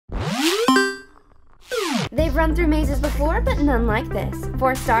They've run through mazes before, but none like this.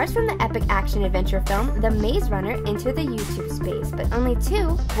 4 stars from the epic action-adventure film The Maze Runner entered the YouTube space, but only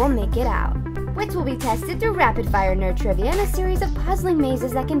 2 will make it out. Wits will be tested through rapid-fire nerd trivia and a series of puzzling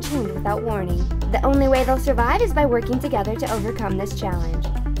mazes that can change without warning. The only way they'll survive is by working together to overcome this challenge.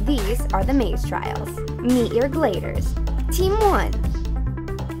 These are the Maze Trials. Meet your gladers. Team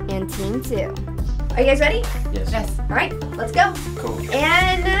 1 and Team 2. Are you guys ready? Yes. All right, let's go. Cool.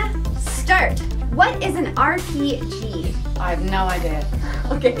 And start. What is an RPG? I have no idea.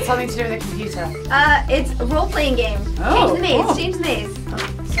 Okay. Something to do with a computer. It's a role-playing game. Oh, Change the maze. oh. Change the maze.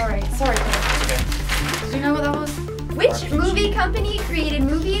 Sorry. Okay. Do you know what that was? Which RPG. movie company created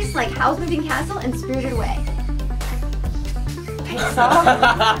movies like Howl's Moving Castle and Spirited Away?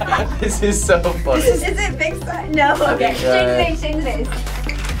 Pixar? This is so funny. Is it Pixar? No. Okay. Change the maze.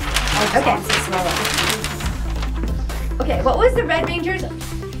 Okay. Okay. What was the Red Ranger's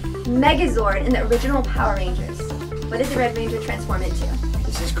Megazord in the original Power Rangers? What did the Red Ranger transform into?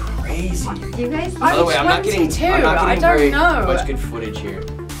 This is crazy. Do you guys? By the way, I'm not getting 22. very I don't know. much good footage here.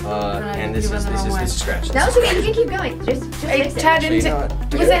 And this is scratch. No, it's okay. You can keep going. Just It fix turned it. into.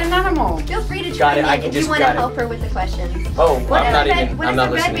 Was it an animal? Feel free to Got chime it, I in can if you just want to got it. help her with the questions. Oh, What I'm not is even. the I'm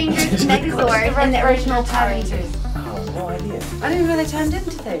not Red listening. Ranger's Megazord in the original Power Rangers? Oh, no idea. I didn't even know they turned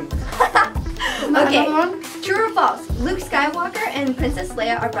into things. Isn't that Okay. another one? True or false? Luke Skywalker and Princess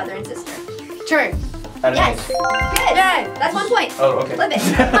Leia are brother and sister. True. Yes. Good. Yay. That's 1 point. Oh, okay. Flip it.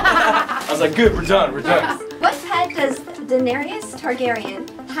 I was like, good, we're done. What pet does Daenerys Targaryen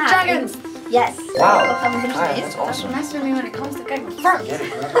have? Dragons. Yes. Wow. Go help him finish Hi, the that's maze. awesome. Mess with me when it comes to Game of Thrones. Get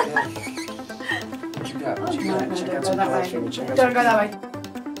it, bro, get it. What you got? What you No, got? no, Check don't out go some that live way. stream. Check out Don't some- go that way.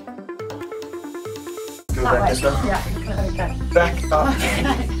 Go That back way. this way. Yeah. Back up.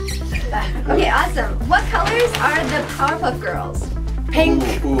 Okay, awesome. What colors are the Powerpuff Girls? Pink,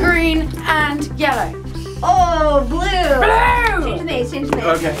 Ooh. green, and yellow. Oh, blue. Blue! Change the maze. Change the maze.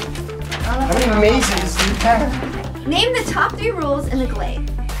 Okay. How many mazes do you have? Name the top 3 rules in the Glade.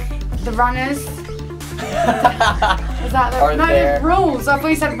 The runners. Was that the Are no there- rules? I thought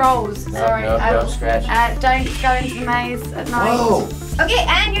you said rolls. No, Sorry. no, scratch. Don't go into the maze at night. Whoa. Okay,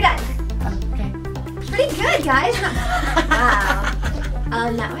 and you're done. Okay. Pretty good, guys. Wow.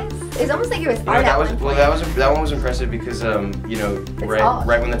 It was almost like it was art at one point. That one was impressive because you know, all.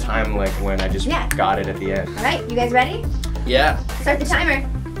 right when the time when I just Yeah. got it at the end. All right, you guys ready? Yeah. Start the timer.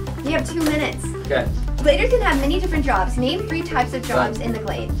 You have 2 minutes. Okay. Gladers can have many different jobs. Name 3 types of jobs in the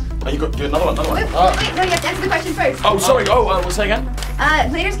Glade. Oh, you got another one. Wait, no, you have to answer the question first. Oh, sorry. What's that again?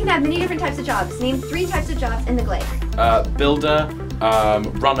 Gladers can have many different types of jobs. Name 3 types of jobs in the Glade. Builder,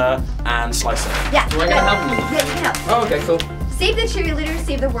 runner, and slicer. Yeah. Do I gotta help them? Yeah, you can help. Oh, okay, cool. Save the cheerleaders,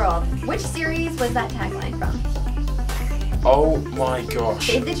 save the world. Which series was that tagline from? Oh my gosh.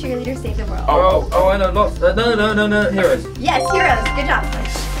 Save the cheerleaders, save the world. Oh, I know lots. No, Heroes. Yes, heroes. Good job.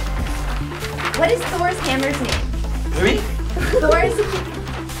 What is Thor's hammer's name? Who? Thor's.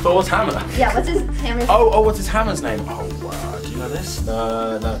 Thor's hammer. Yeah. What's his hammer's? Oh, what's his hammer's name? Oh, do you know this?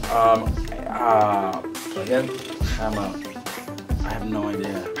 No. Again. Hammer. I have no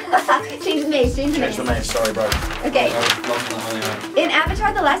idea. Change the maze. Change the Change the maze. name. Sorry, bro. Okay. Lost my In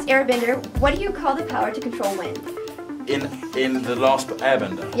Avatar: The Last Airbender, what do you call the power to control wind? In the last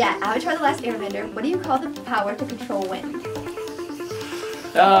Airbender. Yeah, Avatar: The Last Airbender, what do you call the power to control wind?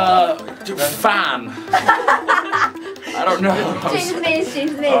 Fan. I don't know. Change the maze.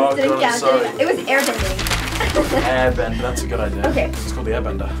 Change the maze. Oh, Didn't God, count. sorry. It was airbending. Airbender. That's a good idea. Okay. It's called the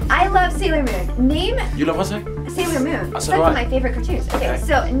Airbender. I love Sailor Moon. Name You love what's it? Sailor Moon. So That's do one of I. my favorite cartoons. Okay, Okay.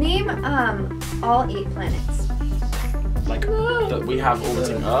 so name all 8 planets. Like that we have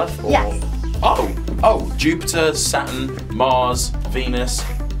orbiting Earth? Or... Yes. Oh, Jupiter, Saturn, Mars, Venus,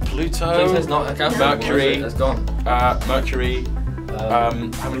 Pluto. Pluto's not a count. Mercury. That's gone. Mercury. How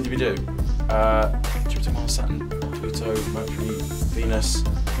many did we do? Jupiter, Mars, Saturn, Pluto, Mercury, Venus,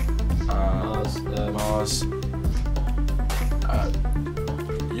 Mars.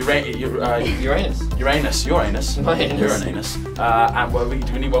 Uranus. Uranus. Uranus. And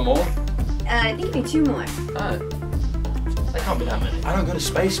do we need one more? I think you need 2 more. Oh. There can't be that many. I don't go to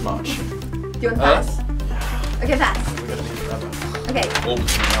space much. Do you want pass? Okay, pass. We're gonna need forever. Okay.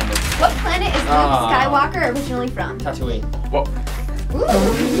 Orbiting around the... What planet is Luke Ah. Skywalker originally from? Tatooine. What?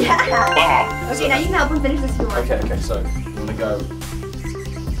 Ooh, yeah. Ah! Okay, now you can help him finish this if you want. Okay, so you wanna go.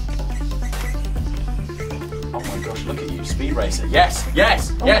 Oh my gosh, look at you, Speed Racer. Yes! Oh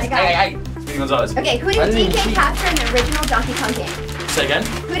yes! my God. Hey! Speedy Gonzalez. Okay, who I did didn't even DK cheat. capture in the original Donkey Kong game? Say again?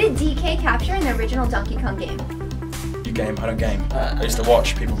 Who did DK capture in the original Donkey Kong game? You game, I don't game. I used to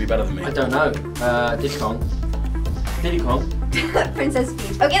watch people be better than me. I don't know. Diddy Kong. Princess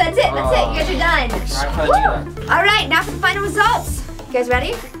Peach. Okay, that's it. That's it. You guys are done. Woo! All right, now for the final results. You guys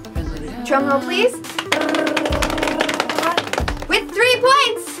ready? Drum roll, please. With 3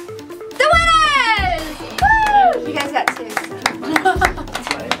 points, the winners! Woo! You guys got 2.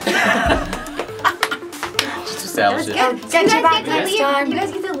 Just establish it. Good. So you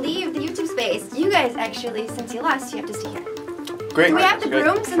guys get to leave the YouTube space. You guys actually, since you lost, you have to stay here. Great. Do we have the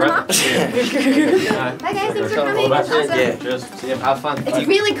brooms and the mops? Bye guys, thanks for coming. Awesome. Yeah, just have fun. It's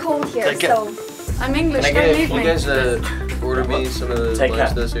really cold here, so. I'm English, Can don't leave you me. guys order me some of the Take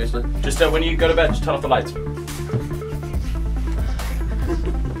lights care. though, seriously? Just when you go to bed, just turn off the lights. Do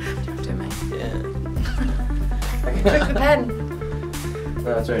me. Yeah. Took the pen.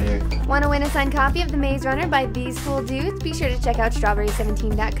 No, it's right here. Want to win a signed copy of The Maze Runner by these cool dudes? Be sure to check out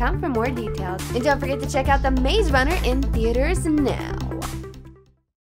strawberry17.com for more details. And don't forget to check out The Maze Runner in theaters now.